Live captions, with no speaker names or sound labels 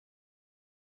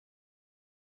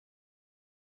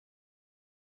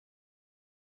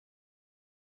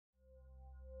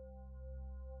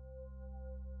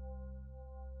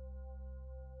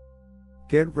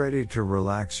Get ready to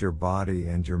relax your body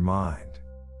and your mind.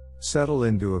 Settle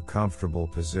into a comfortable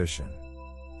position.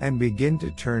 And begin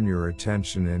to turn your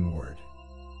attention inward.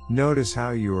 Notice how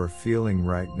you are feeling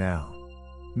right now.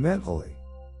 Mentally.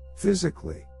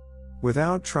 Physically.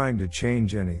 Without trying to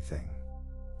change anything.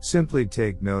 Simply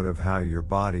take note of how your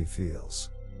body feels.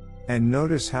 And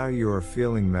notice how you are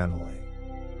feeling mentally.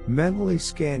 Mentally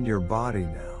scan your body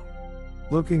now.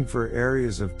 Looking for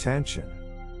areas of tension.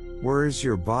 Where is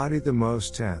your body the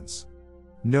most tense?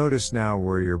 Notice now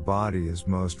where your body is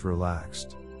most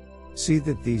relaxed. See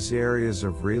that these areas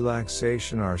of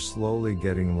relaxation are slowly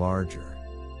getting larger.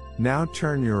 Now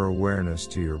turn your awareness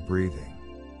to your breathing.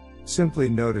 Simply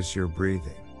notice your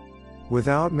breathing.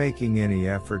 Without making any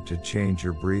effort to change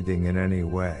your breathing in any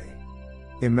way.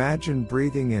 Imagine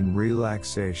breathing in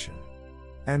relaxation.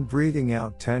 And breathing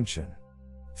out tension.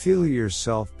 Feel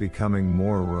yourself becoming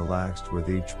more relaxed with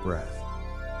each breath.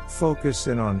 Focus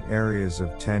in on areas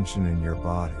of tension in your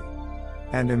body.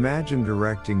 And imagine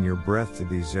directing your breath to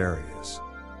these areas.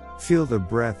 Feel the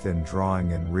breath in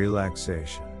drawing in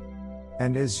relaxation.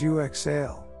 And as you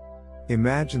exhale,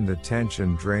 imagine the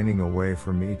tension draining away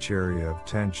from each area of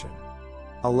tension.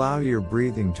 Allow your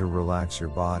breathing to relax your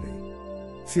body.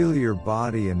 Feel your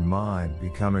body and mind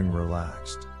becoming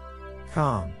relaxed.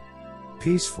 Calm.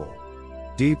 Peaceful.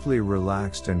 Deeply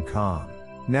relaxed and calm.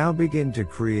 Now begin to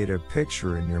create a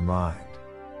picture in your mind.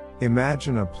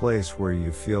 Imagine a place where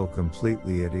you feel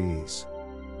completely at ease.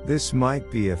 This might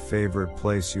be a favorite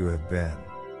place you have been.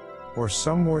 Or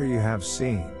somewhere you have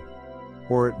seen.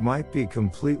 Or it might be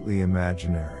completely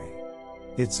imaginary.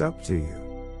 It's up to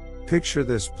you. Picture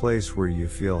this place where you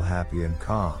feel happy and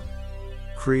calm.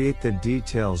 Create the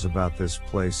details about this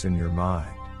place in your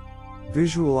mind.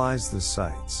 Visualize the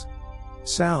sights,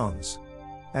 sounds,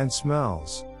 and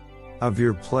smells of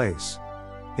your place.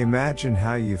 Imagine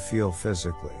how you feel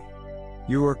physically.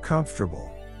 You are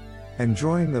comfortable,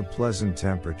 enjoying the pleasant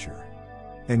temperature,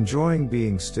 enjoying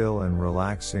being still and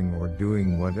relaxing or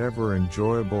doing whatever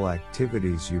enjoyable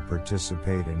activities you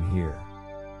participate in here.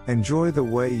 Enjoy the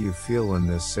way you feel in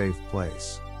this safe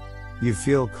place. You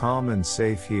feel calm and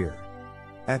safe here,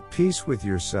 at peace with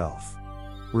yourself.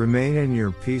 Remain in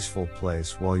your peaceful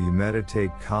place while you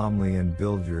meditate calmly and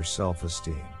build your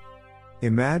self-esteem.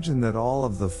 Imagine that all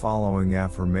of the following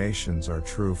affirmations are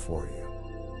true for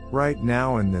you right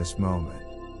now in this moment.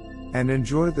 And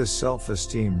enjoy the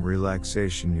self-esteem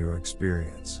relaxation you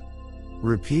experience.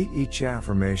 Repeat each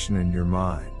affirmation in your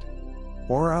mind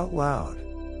or out loud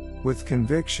with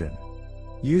conviction.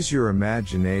 Use your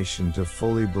imagination to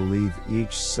fully believe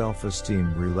each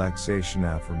self-esteem relaxation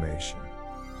affirmation.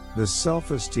 The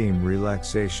self-esteem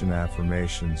relaxation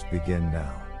affirmations begin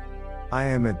now. I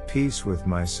am at peace with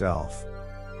myself.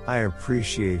 I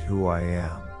appreciate who I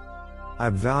am. I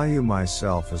value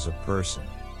myself as a person.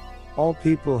 All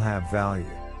people have value.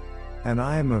 And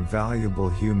I am a valuable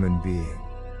human being.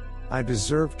 I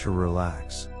deserve to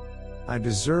relax. I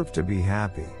deserve to be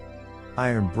happy. I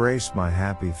embrace my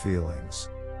happy feelings.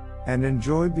 And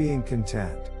enjoy being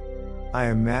content. I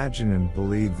imagine and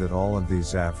believe that all of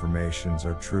these affirmations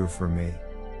are true for me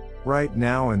right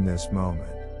now in this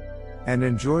moment. And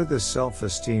enjoy the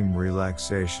self-esteem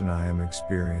relaxation I am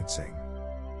experiencing.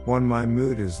 When my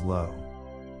mood is low,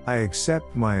 I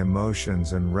accept my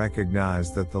emotions and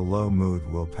recognize that the low mood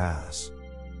will pass.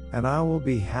 And I will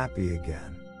be happy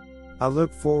again. I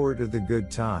look forward to the good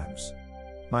times.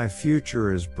 My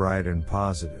future is bright and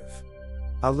positive.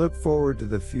 I look forward to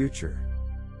the future.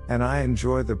 And I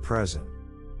enjoy the present.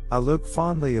 I look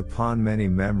fondly upon many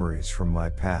memories from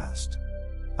my past.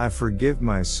 I forgive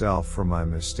myself for my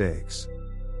mistakes.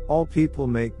 All people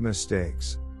make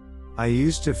mistakes. I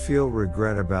used to feel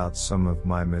regret about some of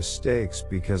my mistakes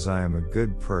because I am a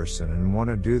good person and want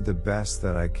to do the best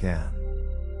that I can.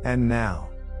 And now,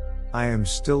 I am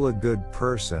still a good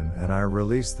person and I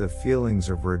release the feelings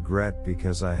of regret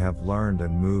because I have learned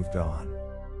and moved on.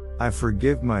 I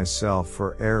forgive myself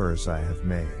for errors I have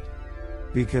made.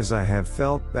 Because I have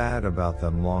felt bad about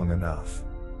them long enough.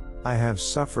 I have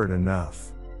suffered enough.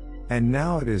 And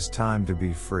now it is time to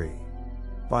be free.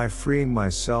 By freeing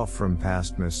myself from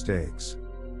past mistakes,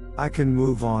 I can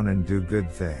move on and do good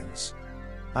things.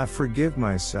 I forgive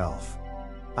myself.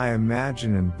 I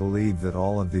imagine and believe that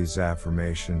all of these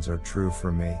affirmations are true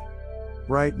for me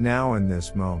right now in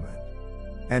this moment.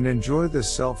 And enjoy the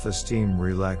self-esteem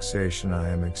relaxation I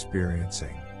am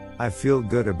experiencing. I feel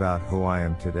good about who I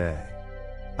am today.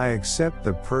 I accept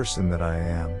the person that I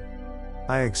am.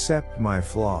 I accept my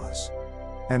flaws.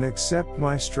 And accept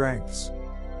my strengths.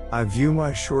 I view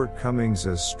my shortcomings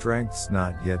as strengths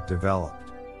not yet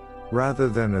developed, rather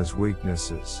than as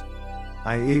weaknesses.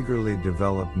 I eagerly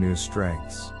develop new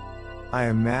strengths. I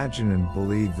imagine and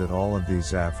believe that all of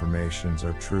these affirmations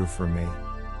are true for me,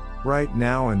 right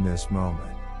now in this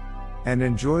moment, and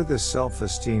enjoy the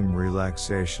self-esteem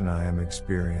relaxation I am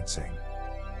experiencing.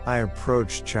 I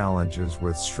approach challenges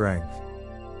with strength.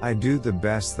 I do the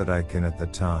best that I can at the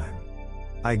time.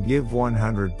 I give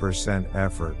 100%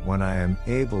 effort when I am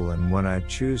able and when I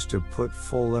choose to put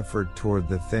full effort toward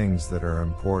the things that are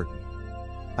important.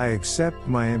 I accept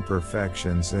my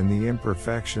imperfections and the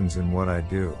imperfections in what I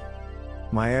do.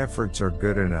 My efforts are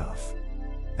good enough.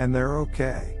 And they're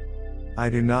okay. I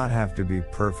do not have to be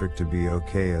perfect to be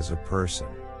okay as a person.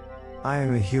 I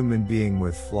am a human being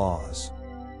with flaws.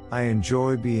 I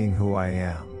enjoy being who I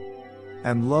am,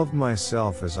 and love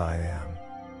myself as I am.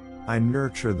 I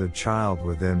nurture the child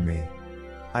within me.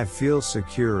 I feel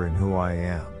secure in who I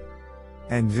am,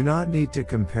 and do not need to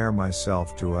compare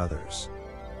myself to others.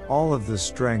 All of the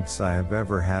strengths I have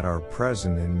ever had are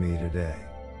present in me today.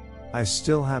 I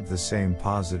still have the same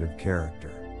positive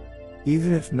character.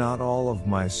 Even if not all of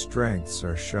my strengths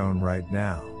are shown right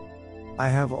now, I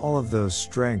have all of those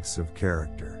strengths of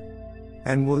character,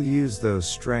 and will use those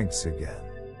strengths again.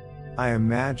 I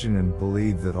imagine and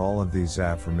believe that all of these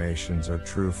affirmations are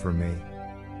true for me,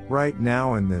 right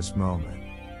now in this moment,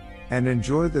 and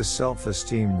enjoy the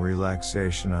self-esteem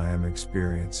relaxation I am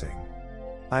experiencing.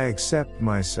 I accept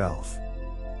myself.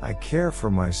 I care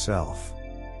for myself.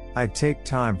 I take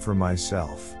time for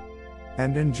myself,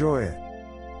 and enjoy it.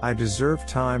 I deserve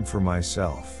time for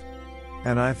myself,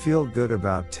 and I feel good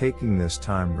about taking this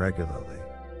time regularly.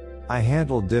 I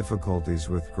handle difficulties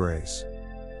with grace.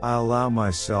 I allow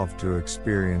myself to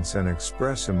experience and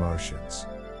express emotions,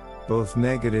 both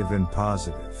negative and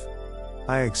positive.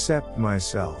 I accept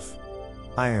myself.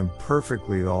 I am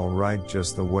perfectly all right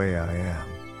just the way I am.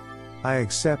 I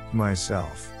accept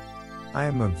myself. I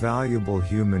am a valuable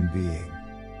human being.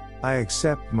 I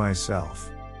accept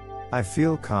myself. I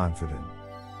feel confident.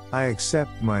 I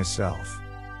accept myself.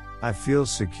 I feel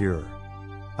secure.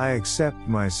 I accept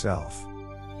myself.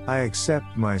 I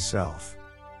accept myself.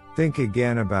 Think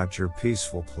again about your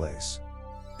peaceful place.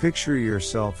 Picture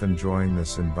yourself enjoying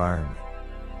this environment.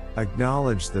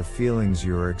 Acknowledge the feelings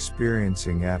you are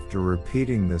experiencing after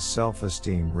repeating the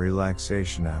self-esteem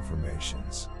relaxation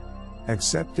affirmations.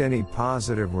 Accept any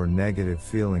positive or negative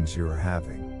feelings you are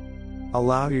having.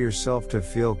 Allow yourself to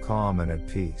feel calm and at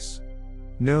peace.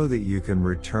 Know that you can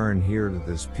return here to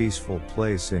this peaceful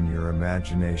place in your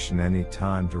imagination any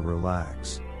time to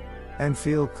relax and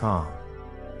feel calm,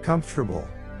 comfortable,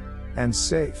 and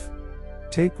safe.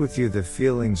 Take with you the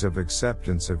feelings of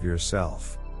acceptance of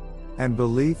yourself and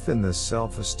belief in the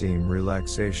self-esteem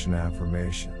relaxation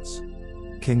affirmations.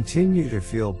 Continue to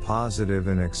feel positive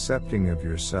and accepting of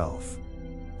yourself.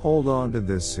 Hold on to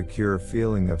this secure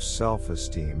feeling of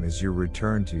self-esteem as you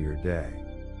return to your day.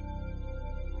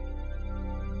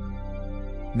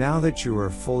 Now that you are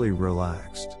fully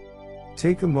relaxed,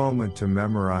 take a moment to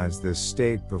memorize this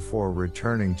state before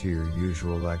returning to your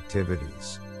usual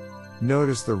activities.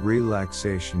 Notice the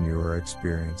relaxation you are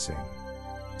experiencing.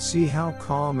 See how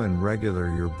calm and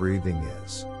regular your breathing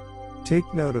is.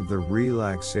 Take note of the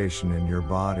relaxation in your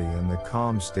body and the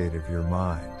calm state of your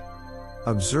mind.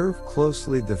 Observe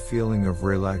closely the feeling of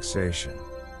relaxation,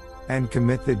 and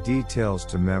commit the details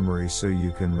to memory so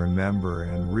you can remember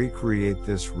and recreate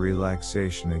this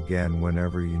relaxation again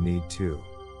whenever you need to.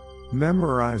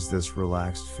 Memorize this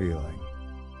relaxed feeling.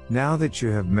 Now that you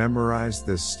have memorized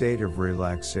this state of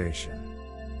relaxation,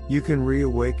 you can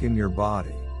reawaken your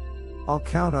body. I'll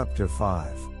count up to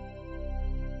 5.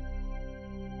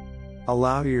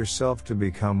 Allow yourself to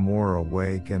become more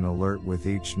awake and alert with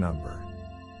each number,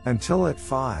 until at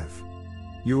 5,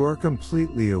 you are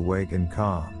completely awake and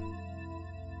calm.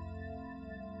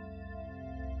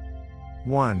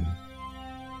 1,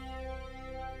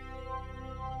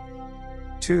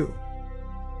 2,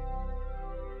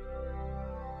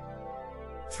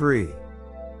 3,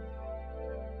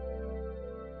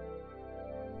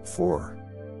 4,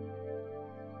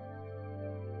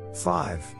 5.